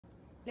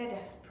Let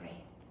us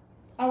pray.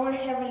 Our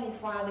Heavenly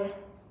Father,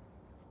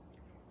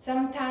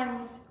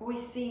 sometimes we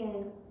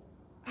sing,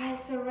 I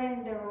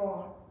surrender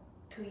all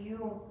to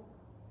you,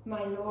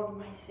 my Lord,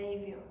 my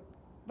Savior.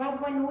 But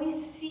when we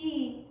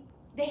see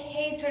the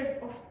hatred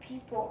of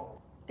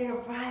people, their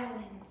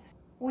violence,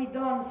 we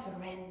don't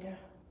surrender.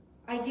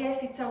 I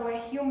guess it's our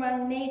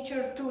human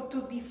nature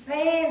to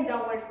defend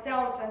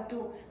ourselves and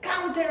to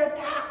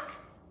counterattack,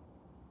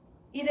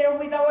 either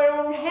with our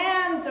own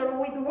hands or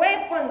with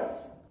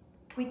weapons,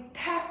 with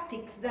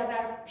tactics that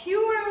are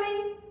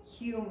purely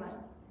human.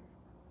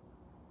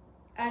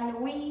 And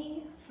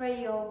we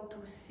fail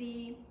to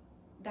see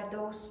that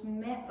those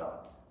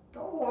methods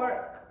don't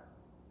work.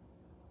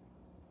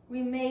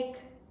 We make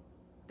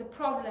the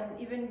problem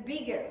even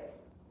bigger.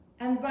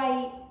 And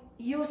by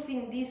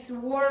using these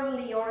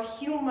worldly or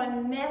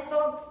human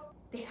methods,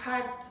 the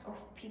hearts of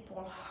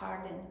people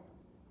harden.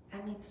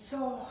 And it's so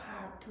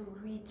hard to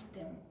reach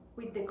them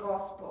with the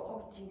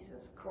gospel of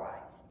Jesus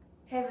Christ.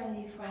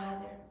 Heavenly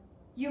Father,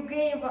 you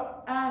gave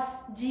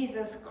us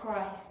Jesus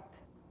Christ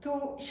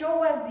to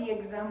show us the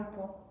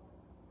example.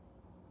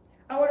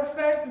 Our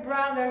first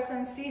brothers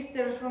and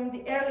sisters from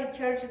the early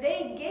church,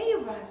 they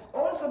gave us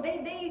also,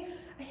 they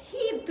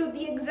heed to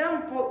the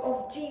example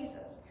of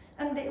Jesus,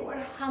 and they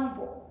were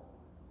humble.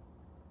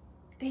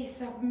 They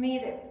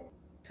submitted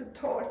to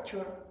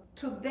torture,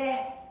 to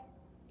death,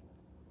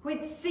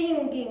 with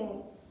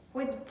singing,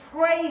 with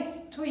praise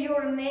to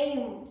your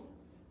name.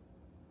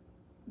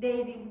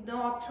 They did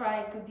not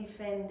try to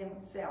defend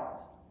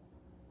themselves.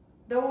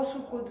 Those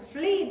who could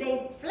flee,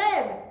 they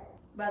fled,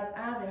 but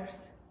others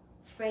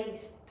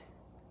faced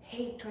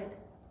hatred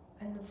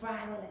and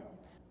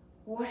violence,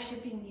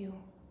 worshiping you,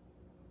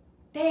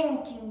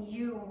 thanking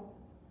you,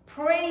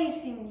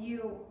 praising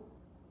you.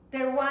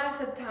 There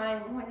was a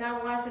time when I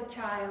was a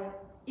child,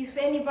 if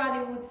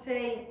anybody would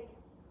say,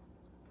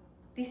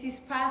 this is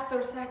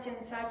Pastor such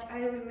and such,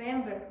 I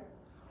remember,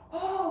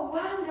 oh,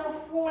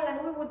 wonderful,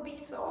 and we would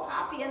be so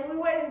happy, and we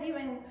weren't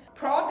even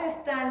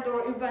Protestant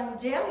or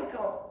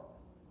evangelical.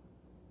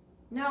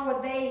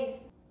 Nowadays,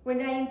 when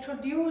I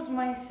introduce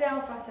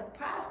myself as a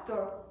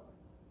pastor,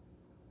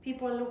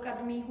 people look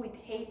at me with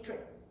hatred.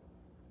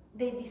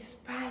 They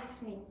despise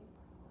me.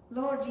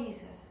 Lord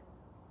Jesus,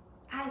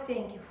 I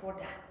thank you for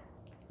that.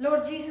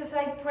 Lord Jesus,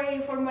 I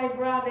pray for my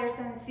brothers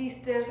and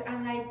sisters,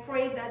 and I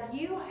pray that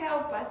you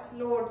help us,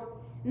 Lord,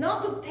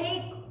 not to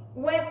take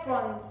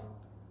weapons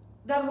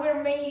that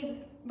were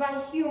made by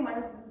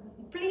humans.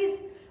 Please,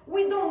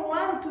 we don't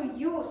want to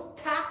use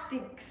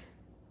tactics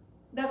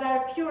that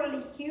are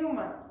purely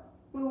human.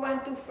 We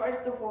want to,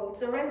 first of all,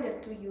 surrender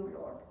to you,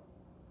 Lord.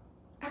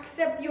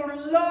 Accept your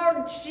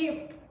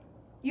lordship,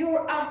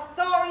 your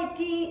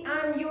authority,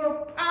 and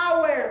your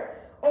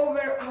power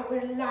over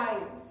our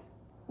lives.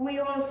 We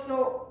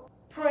also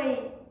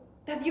pray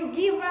that you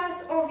give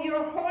us of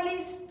your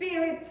Holy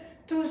Spirit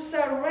to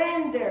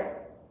surrender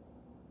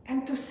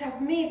and to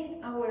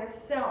submit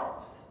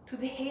ourselves to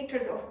the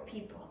hatred of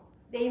people.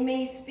 They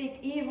may speak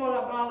evil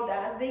about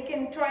us. They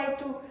can try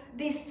to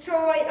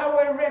destroy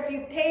our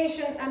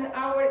reputation and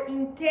our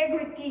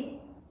integrity.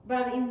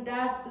 But in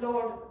that,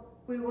 Lord,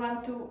 we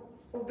want to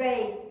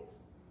obey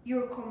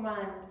your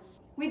command.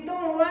 We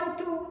don't want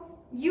to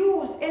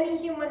use any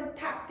human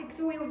tactics.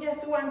 We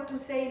just want to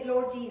say,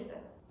 Lord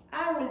Jesus,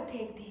 I will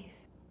take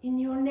this in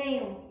your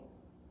name.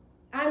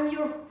 I'm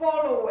your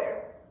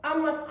follower.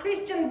 I'm a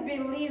Christian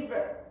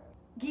believer.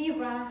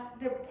 Give us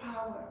the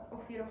power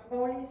of your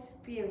Holy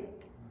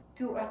Spirit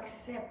to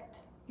accept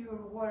your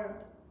word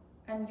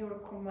and your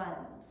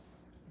commands.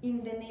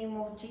 In the name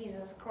of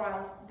Jesus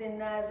Christ, the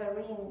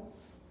Nazarene.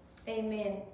 Amen.